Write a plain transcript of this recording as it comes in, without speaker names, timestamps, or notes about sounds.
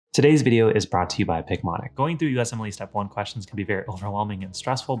Today's video is brought to you by Picmonic. Going through USMLE Step 1 questions can be very overwhelming and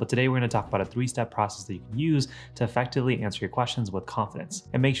stressful, but today we're going to talk about a 3-step process that you can use to effectively answer your questions with confidence.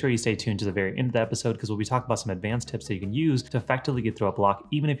 And make sure you stay tuned to the very end of the episode because we'll be talking about some advanced tips that you can use to effectively get through a block,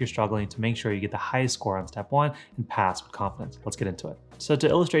 even if you're struggling, to make sure you get the highest score on Step 1 and pass with confidence. Let's get into it. So to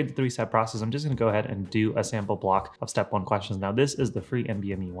illustrate the 3-step process, I'm just going to go ahead and do a sample block of Step 1 questions. Now this is the free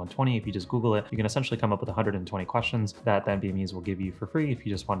NBME 120. If you just Google it, you can essentially come up with 120 questions that the NBMEs will give you for free if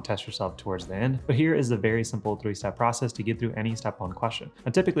you just want to test yourself towards the end. But here is the very simple 3-step process to get through any Step 1 question.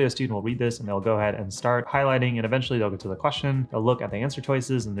 Now typically a student will read this and they'll go ahead and start highlighting, and eventually they'll get to the question, they'll look at the answer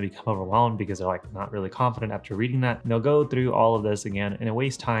choices and they become overwhelmed because they're like not really confident after reading that. And they'll go through all of this again and it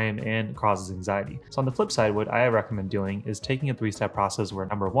wastes time and causes anxiety. So on the flip side, what I recommend doing is taking a 3-step process where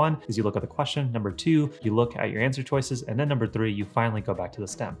number 1 is you look at the question, number 2, you look at your answer choices, and then number 3, you finally go back to the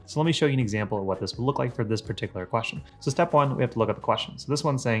STEM. So let me show you an example of what this would look like for this particular question. So step 1, we have to look at the question. So this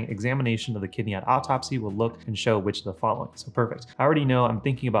one's saying examination of the kidney at autopsy will look and show which of the following. So perfect. I already know I'm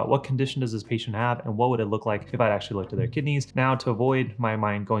thinking about what condition does this patient have and what would it look like if I'd actually looked at their kidneys. Now to avoid my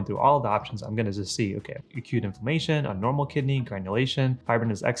mind going through all of the options, I'm going to just see, okay, acute inflammation, a normal kidney, granulation,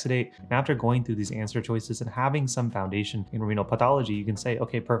 fibrinous exudate. And after going through these answer choices and having some foundation in renal pathology, you can say,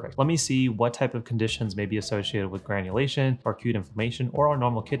 okay, perfect. Let me see what type of conditions may be associated with granulation or acute inflammation or a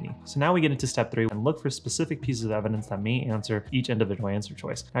normal kidney. So now we get into step 3 and look for specific pieces of evidence that may answer each individual answer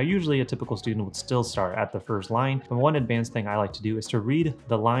choice. Now, usually a typical student would still start at the first line, but one advanced thing I like to do is to read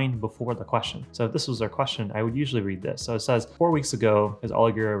the line before the question. So if this was their question, I would usually read this. So it says, 4 weeks ago, his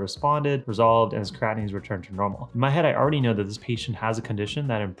oliguria responded, resolved, and his creatinines returned to normal. In my head, I already know that this patient has a condition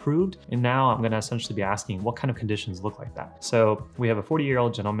that improved, and now I'm going to essentially be asking what kind of conditions look like that. So we have a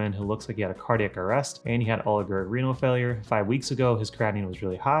 40-year-old gentleman who looks like he had a cardiac arrest and he had oliguric renal failure. 5 weeks ago, his creatinine was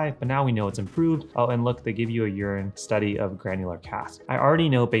really high, but now we know it's improved. Oh, and look, they give you a urine study of granular cast. I already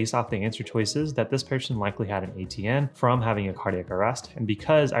know based off the answer choices that this person likely had an ATN from having a cardiac arrest. And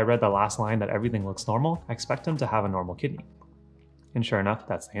because I read the last line that everything looks normal, I expect him to have a normal kidney. And sure enough,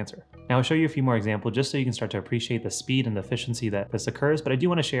 that's the answer. Now I'll show you a few more examples just so you can start to appreciate the speed and the efficiency that this occurs, but I do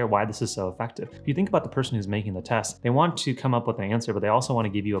want to share why this is so effective. If you think about the person who's making the test, they want to come up with an answer, but they also want to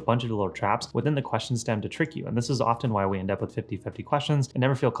give you a bunch of little traps within the question stem to trick you. And this is often why we end up with 50-50 questions and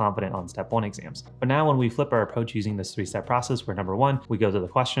never feel confident on Step 1 exams. But now when we flip our approach using this 3-step process where number 1, we go to the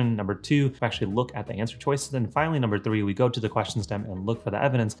question, number 2, we actually look at the answer choices, and finally number 3, we go to the question stem and look for the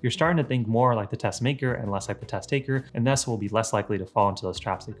evidence, you're starting to think more like the test maker and less like the test taker, and thus will be less likely to fall into those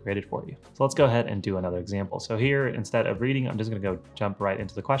traps they created for you. So let's go ahead and do another example. So here, instead of reading, I'm just going to go jump right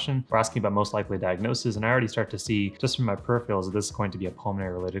into the question. We're asking about most likely diagnosis, and I already start to see just from my peripherals that this is going to be a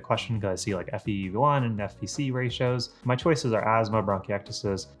pulmonary related question because I see like FEV1 and FVC ratios. My choices are asthma,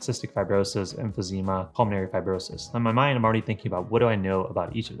 bronchiectasis, cystic fibrosis, emphysema, pulmonary fibrosis. In my mind, I'm already thinking about what do I know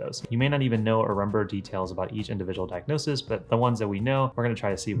about each of those. You may not even know or remember details about each individual diagnosis, but the ones that we know, we're going to try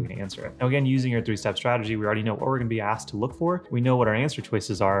to see if we can answer it. Now again, using your 3-step strategy, we already know what we're going to be asked to look for. We know what our answer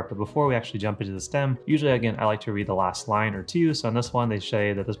choices are, but before we actually jump into the STEM, usually again, I like to read the last line or two. So in this one, they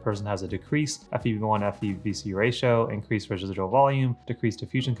say that this person has a decreased FEV1 FVC ratio, increased residual volume, decreased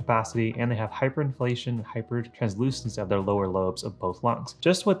diffusion capacity, and they have hyperinflation, hypertranslucency of their lower lobes of both lungs.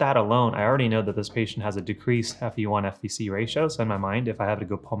 Just with that alone, I already know that this patient has a decreased FEV1 FVC ratio. So in my mind, if I have to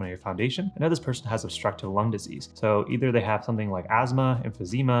go pulmonary foundation, I know this person has obstructive lung disease. So either they have something like asthma,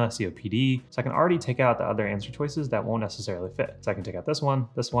 emphysema, COPD. So I can already take out the other answer choices that won't necessarily fit. So I can take out this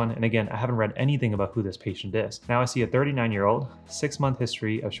one, and again, I haven't read anything about who this patient is. Now I see a 39-year-old, 6-month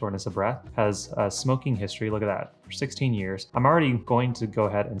history of shortness of breath, has a smoking history, look at that, for 16 years. I'm already going to go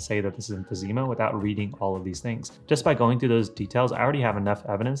ahead and say that this is emphysema without reading all of these things. Just by going through those details, I already have enough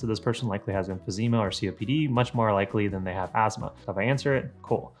evidence that this person likely has emphysema or COPD, much more likely than they have asthma. So if I answer it,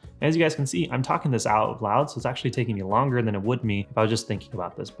 cool. As you guys can see, I'm talking this out loud, so it's actually taking me longer than it would me if I was just thinking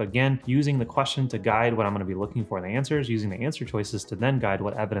about this. But again, using the question to guide what I'm going to be looking for in the answers, using the answer choices to then guide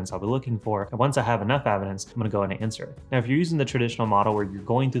what evidence I'll be looking for. And once I have enough evidence, I'm going to go ahead and answer it. Now, if you're using the traditional model where you're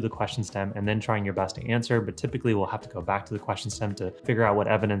going through the question stem and then trying your best to answer, but typically we'll have to go back to the question stem to figure out what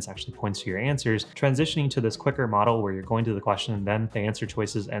evidence actually points to your answers, transitioning to this quicker model where you're going to the question and then the answer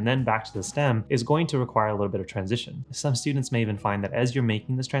choices and then back to the stem is going to require a little bit of transition. Some students may even find that as you're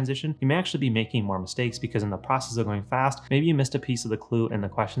making this transition, you may actually be making more mistakes because in the process of going fast, maybe you missed a piece of the clue in the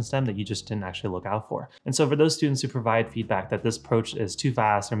question stem that you just didn't actually look out for. And so for those students who provide feedback that this approach is too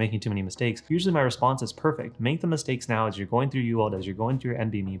fast or making too many mistakes, usually my response is perfect. Make the mistakes now as you're going through UWorld, as you're going through your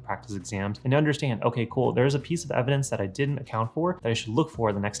NBME practice exams, and understand, okay, cool, there's a piece of evidence that I didn't account for that I should look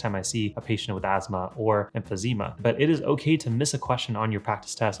for the next time I see a patient with asthma or emphysema. But it is okay to miss a question on your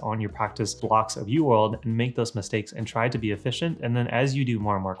practice test, on your practice blocks of UWorld, and make those mistakes and try to be efficient. And then as you do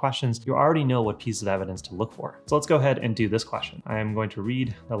more and more questions, you already know what pieces of evidence to look for. So let's go ahead and do this question. I am going to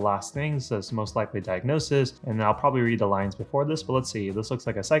read the last things, so it's most likely diagnosis, and I'll probably read the lines before this, but let's see. This looks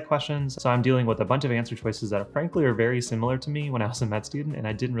like a psych questions. So I'm dealing with a bunch of answer choices that frankly are very similar to me when I was a med student, and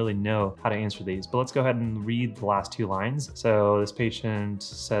I didn't really know how to answer these. But let's go ahead and read the last two lines. So this patient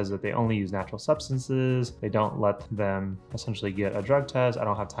says that they only use natural substances. They don't let them essentially get a drug test. I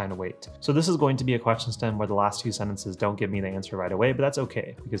don't have time to wait. So this is going to be a question stem where the last two sentences don't give me the answer right away, but that's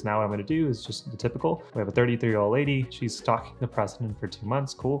okay, because now what I'm going to do is just the typical. We have a 33-year-old lady. She's stalking the president for 2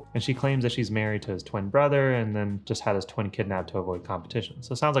 months. Cool. And she claims that she's married to his twin brother and then just had his twin kidnapped to avoid competition.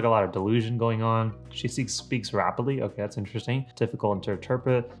 So it sounds like a lot of delusion going on. She speaks rapidly. Okay, that's interesting. Difficult to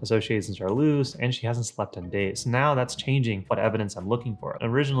interpret. Associations are loose, and she hasn't slept in days. So now that's changing what evidence I'm looking for.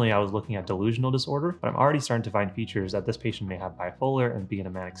 Originally, I was looking at delusional disorder, but I'm already starting to find features that this patient may have bipolar and be in a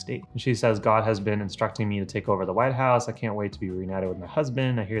manic state. And she says, God has been instructing me to take over the White House. I can't wait to be reunited with my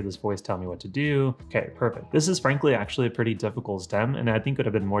husband. I hear this voice tell me what to do. Okay, perfect. This is frankly actually a pretty difficult stem, and I think it would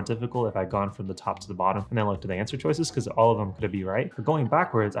have been more difficult if I'd gone from the top to the bottom and then looked at the answer choices, because all of them could be right. For going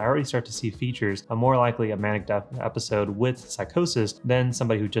backwards, I already start to see features of more likely a manic episode with psychosis than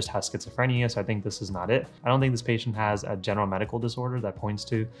somebody who just has schizophrenia. So I think this is not it. I don't think this patient has a general medical disorder that points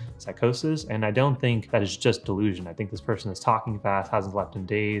to psychosis, and I don't think that it's just delusion. I think this person is talking fast, hasn't slept in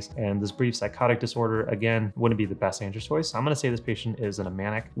days, and this brief psychotic disorder, again, wouldn't be the best answer choice. So I'm going to say this patient is in a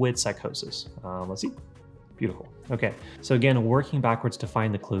manic with psychosis. Let's see. Beautiful. Okay, so again, working backwards to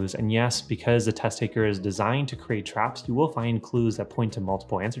find the clues. And yes, because the test taker is designed to create traps, you will find clues that point to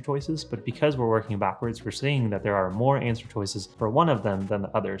multiple answer choices. But because we're working backwards, we're seeing that there are more answer choices for one of them than the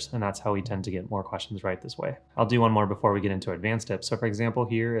others. And that's how we tend to get more questions right this way. I'll do one more before we get into advanced tips. So for example,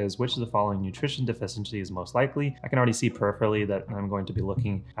 here is which of the following nutrition deficiency is most likely? I can already see peripherally that I'm going to be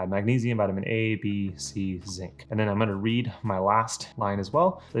looking at magnesium, vitamin A, B, C, zinc. And then I'm going to read my last line as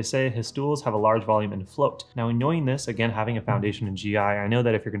well. They say his stools have a large volume and float. Now, in knowing this, again, having a foundation in GI, I know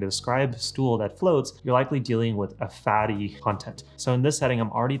that if you're going to describe stool that floats, you're likely dealing with a fatty content. So in this setting,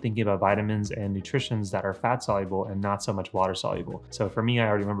 I'm already thinking about vitamins and nutritions that are fat soluble and not so much water soluble. So for me, I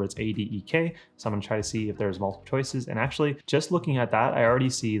already remember it's ADEK. So I'm going to try to see if there's multiple choices. And actually, just looking at that, I already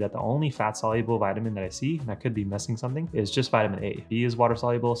see that the only fat soluble vitamin that I see, and I could be missing something, is just vitamin A. B is water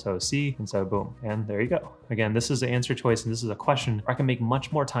soluble, so C, and so boom. And there you go. Again, this is the answer choice, and this is a question where I can make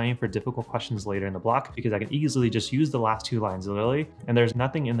much more time for difficult questions later in the block, because I can easily just use the last two lines literally, and there's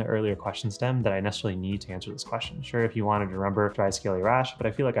nothing in the earlier question stem that I necessarily need to answer this question. Sure, if you wanted to remember dry scaly rash, but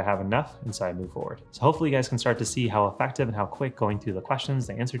I feel like I have enough, and so I move forward. So hopefully you guys can start to see how effective and how quick going through the questions,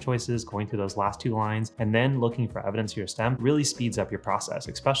 the answer choices, going through those last two lines, and then looking for evidence for your stem really speeds up your process,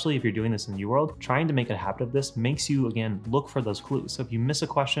 especially if you're doing this in the UWorld. Trying to make a habit of this makes you, again, look for those clues. So if you miss a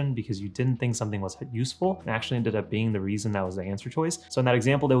question because you didn't think something was useful and actually ended up being the reason that was the answer choice. So in that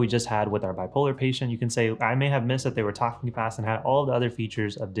example that we just had with our bipolar patient, you can say, I may have missed that they were talking fast and had all the other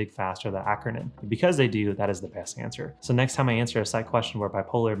features of dig fast or the acronym. And because they do, that is the best answer. So next time I answer a psych question where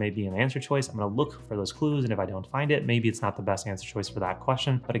bipolar may be an answer choice, I'm going to look for those clues. And if I don't find it, maybe it's not the best answer choice for that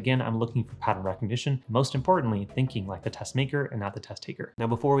question. But again, I'm looking for pattern recognition. Most importantly, thinking like the test maker and not the test taker. Now,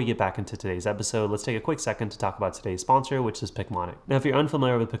 before we get back into today's episode, let's take a quick second to talk about today's sponsor, which is Picmonic. Now, if you're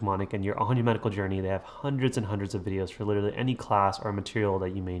unfamiliar with Picmonic and you're on your medical journey, they have hundreds and hundreds of videos for literally any class or material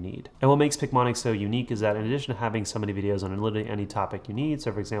that you may need. And what makes Picmonic so unique is that in addition to having so many videos on literally any topic you need,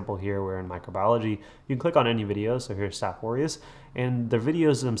 so for example, here we're in microbiology, you can click on any video. So here's Staph aureus, and the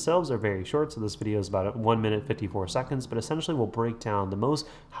videos themselves are very short. So this video is about 1 minute 54 seconds, but essentially will break down the most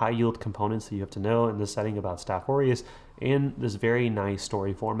high yield components that you have to know in this setting about Staph aureus in this very nice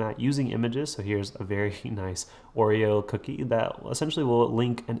story format using images. So here's a very nice Oreo cookie that essentially will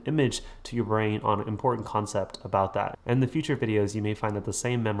link an image to your brain on an important concept about that. And in the future videos, you may find that the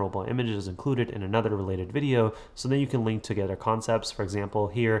same memorable image is included in another related video, so then you can link together concepts. For example,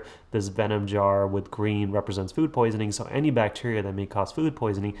 here, this venom jar with green represents food poisoning, so any bacteria that may cause food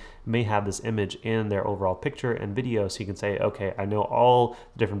poisoning may have this image in their overall picture and video, so you can say, okay, I know all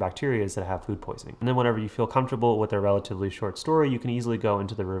the different bacteria that have food poisoning. And then whenever you feel comfortable with a relatively short story, you can easily go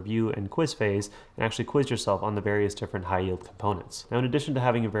into the review and quiz phase and actually quiz yourself on the various different high yield components. Now, in addition to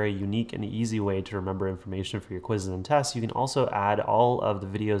having a very unique and easy way to remember information for your quizzes and tests, you can also add all of the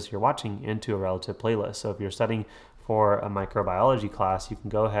videos you're watching into a relative playlist. So if you're studying for a microbiology class, you can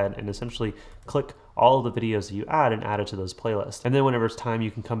go ahead and essentially click all of the videos that you add and add it to those playlists. And then whenever it's time,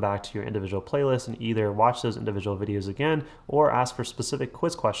 you can come back to your individual playlist and either watch those individual videos again or ask for specific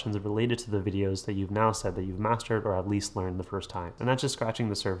quiz questions related to the videos that you've now said that you've mastered or at least learned the first time. And that's just scratching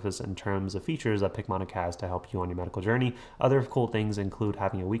the surface in terms of features that Picmonic has to help you on your medical journey. Other cool things include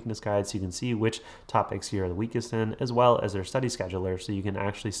having a weakness guide so you can see which topics you're the weakest in, as well as their study scheduler so you can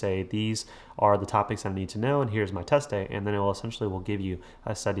actually say these are the topics I need to know and here's my test day, and then it will essentially give you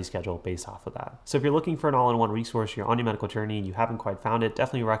a study schedule based off of that. So if you're looking for an all-in-one resource, you're on your medical journey and you haven't quite found it,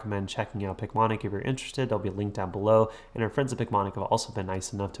 definitely recommend checking out Picmonic. If you're interested, there'll be a link down below, and our friends at Picmonic have also been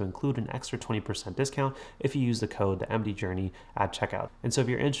nice enough to include an extra 20% discount if you use the code TheMDJourney at checkout. And so if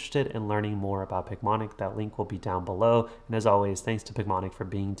you're interested in learning more about Picmonic, that link will be down below. And as always, thanks to Picmonic for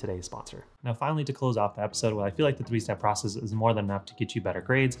being today's sponsor. Now, finally, to close off the episode, well, I feel like the three-step process is more than enough to get you better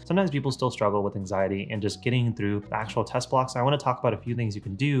grades. Sometimes people still struggle with anxiety and just getting through the actual test blocks. I want to talk about a few things you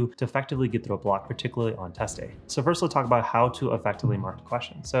can do to effectively get through a block, particularly on test day. So first, let's talk about how to effectively mark the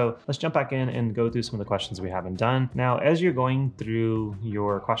question. So let's jump back in and go through some of the questions we haven't done. Now, as you're going through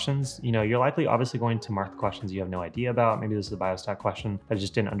your questions, you're likely obviously going to mark the questions you have no idea about. Maybe this is a biostat question that I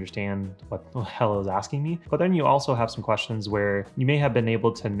just didn't understand what the hell it was asking me. But then you also have some questions where you may have been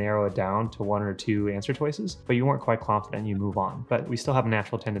able to narrow it down to one or two answer choices, but you weren't quite confident and you move on. But we still have a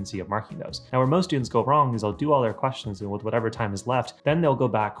natural tendency of marking those. Now, where most students go wrong is they'll do all their questions, and with whatever time is left, then they'll go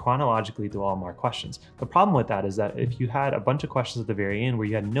back chronologically through all marked questions. The problem with that is that if you had a bunch of questions at the very end where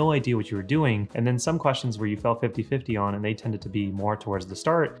you had no idea what you were doing, and then some questions where you fell 50-50 on and they tended to be more towards the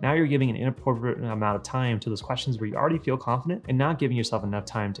start, now you're giving an inappropriate amount of time to those questions where you already feel confident and not giving yourself enough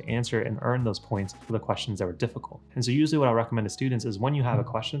time to answer and earn those points for the questions that were difficult. And so usually what I recommend to students is when you have a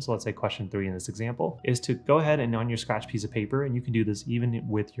question, so let's say question 3 in this example, is to go ahead and on your scratch piece of paper, and you can do this even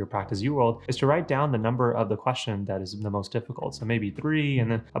with your practice UWorld, is to write down the number of the question that is the most difficult. So maybe 3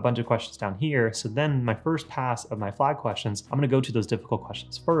 and then a bunch of questions down here. So then my first pass of my flag questions, I'm going to go to those difficult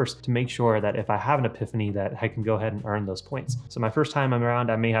questions first to make sure that if I have an epiphany that I can go ahead and earn those points. So my first time I'm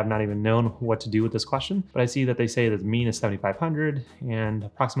around, I may have not even known what to do with this question, but I see that they say that the mean is 7,500 and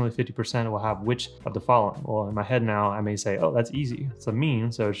approximately 50% will have which of the following. Well, in my head now, I may say, oh, that's easy. It's a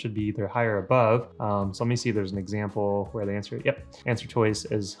mean, so it should be either higher or above. So let me see if there's an example where the answer, yep, answer choice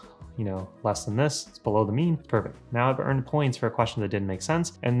is less than this, it's below the mean. Perfect. Now I've earned points for a question that didn't make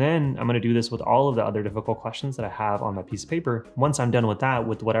sense. And then I'm going to do this with all of the other difficult questions that I have on my piece of paper. Once I'm done with that,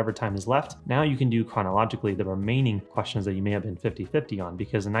 with whatever time is left, now you can do chronologically the remaining questions that you may have been 50-50 on,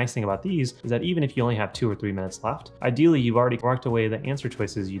 because the nice thing about these is that even if you only have 2 or 3 minutes left, ideally you've already worked away the answer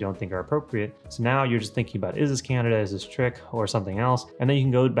choices you don't think are appropriate. So now you're just thinking about, is this candidate, is this trick, or something else? And then you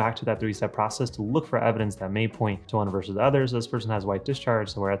can go back to that 3-step process to look for evidence that may point to one versus the other. So this person has white discharge,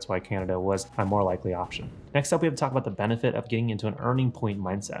 so that's why Canada was my more likely option. Next up, we have to talk about the benefit of getting into an earning point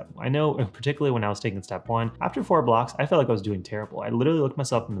mindset. I know, particularly when I was taking step 1, after 4 blocks, I felt like I was doing terrible. I literally looked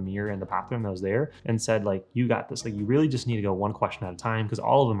myself in the mirror in the bathroom that was there and said, like, you got this. Like, you really just need to go one question at a time, because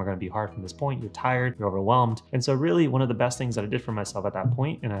all of them are going to be hard from this point. You're tired, you're overwhelmed. And so really one of the best things that I did for myself at that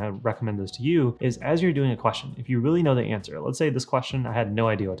point, and I recommend this to you, is as you're doing a question, if you really know the answer, let's say this question, I had no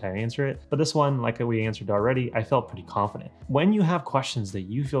idea what to answer it, but this one, like we answered already, I felt pretty confident. When you have questions that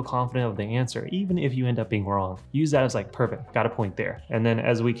you feel confident of the answer, even if you end up being wrong, use that as like, perfect, got a point there. And then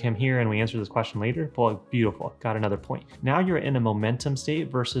as we come here and we answer this question later, well, beautiful, got another point. Now you're in a momentum state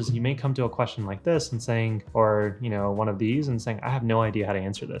versus you may come to a question like this and saying, or one of these and saying, I have no idea how to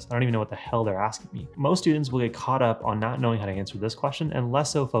answer this. I don't even know what the hell they're asking me. Most students will get caught up on not knowing how to answer this question and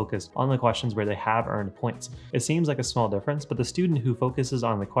less so focused on the questions where they have earned points. It seems like a small difference, but the student who focuses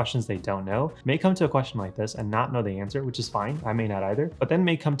on the questions they don't know may come to a question like this and not know the answer, which is fine. I may not either, but then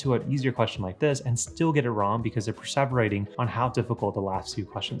may come to an easier question like this and still get it wrong because they're perseverating on how difficult the last few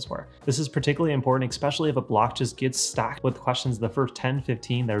questions were. This is particularly important, especially if a block just gets stacked with questions the first 10,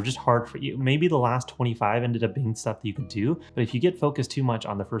 15 that are just hard for you. Maybe the last 25 ended up being stuff that you could do, but if you get focused too much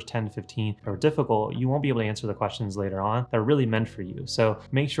on the first 10 to 15 that are difficult, you won't be able to answer the questions later on that are really meant for you. So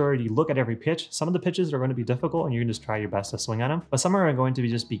make sure you look at every pitch. Some of the pitches are going to be difficult and you can just try your best to swing at them, but some are going to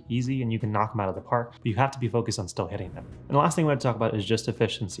just be easy and you can knock them out of the park, but you have to be focused on still hitting them. And the last thing we want to talk about is just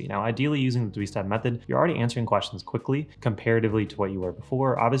efficiency. Now, ideally using the 3-step method, you're already answering questions quickly comparatively to what you were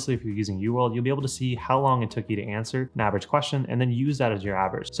before. Obviously, if you're using UWorld, you'll be able to see how long it took you to answer an average question and then use that as your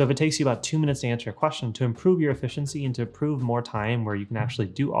average. So if it takes you about 2 minutes to answer a question, to improve your efficiency and to improve more time where you can actually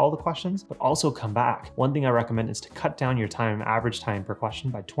do all the questions, but also come back, one thing I recommend is to cut down your time, average time per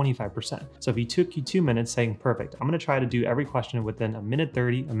question by 25%. So if it took you 2 minutes saying, perfect, I'm going to try to do every question within a minute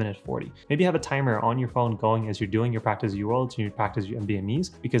 30, a minute 40. Maybe have a timer on your phone going as you're doing your practice UWorlds and your practice your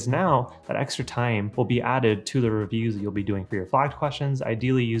MDMEs, because now that extra time will be added to the reviews that you'll be doing for your flagged questions.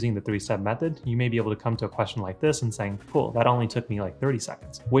 Ideally using the 3-step method, you may be able to come to a question like this and saying, cool, that only took me like 30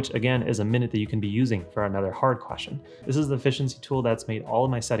 seconds, which again is a minute that you can be using for another hard question. This is the efficiency tool that's made all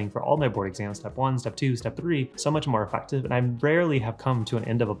of my setting for all my board exams, step 1, step 2, step 3, so much more effective, and I rarely have come to an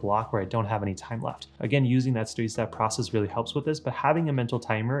end of a block where I don't have any time left. Again, using that 3-step process really helps with this, but having a mental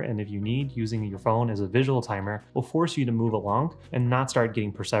timer, and if you need, using your phone as a visual timer, will force you to move along and not start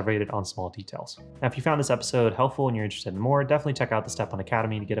getting perseverated on small details. Now, if you found this episode helpful and you're interested in more, definitely check out the Step 1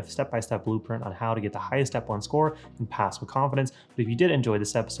 Academy to get a step-by-step blueprint on how to get the highest step 1 score and pass with confidence. But if you did enjoy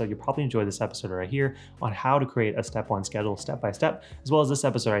this episode, you'll probably enjoy this episode right here on how to create a step 1 schedule step by step, as well as this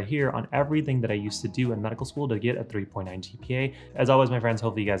episode right here on everything that I used to do in medical school to get a 3.9 GPA. As always, my friends,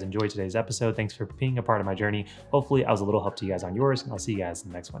 hopefully you guys enjoyed today's episode. Thanks for being a part of my journey. Hopefully I was a little help to you guys on yours, and I'll see you guys in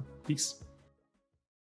the next one. Peace.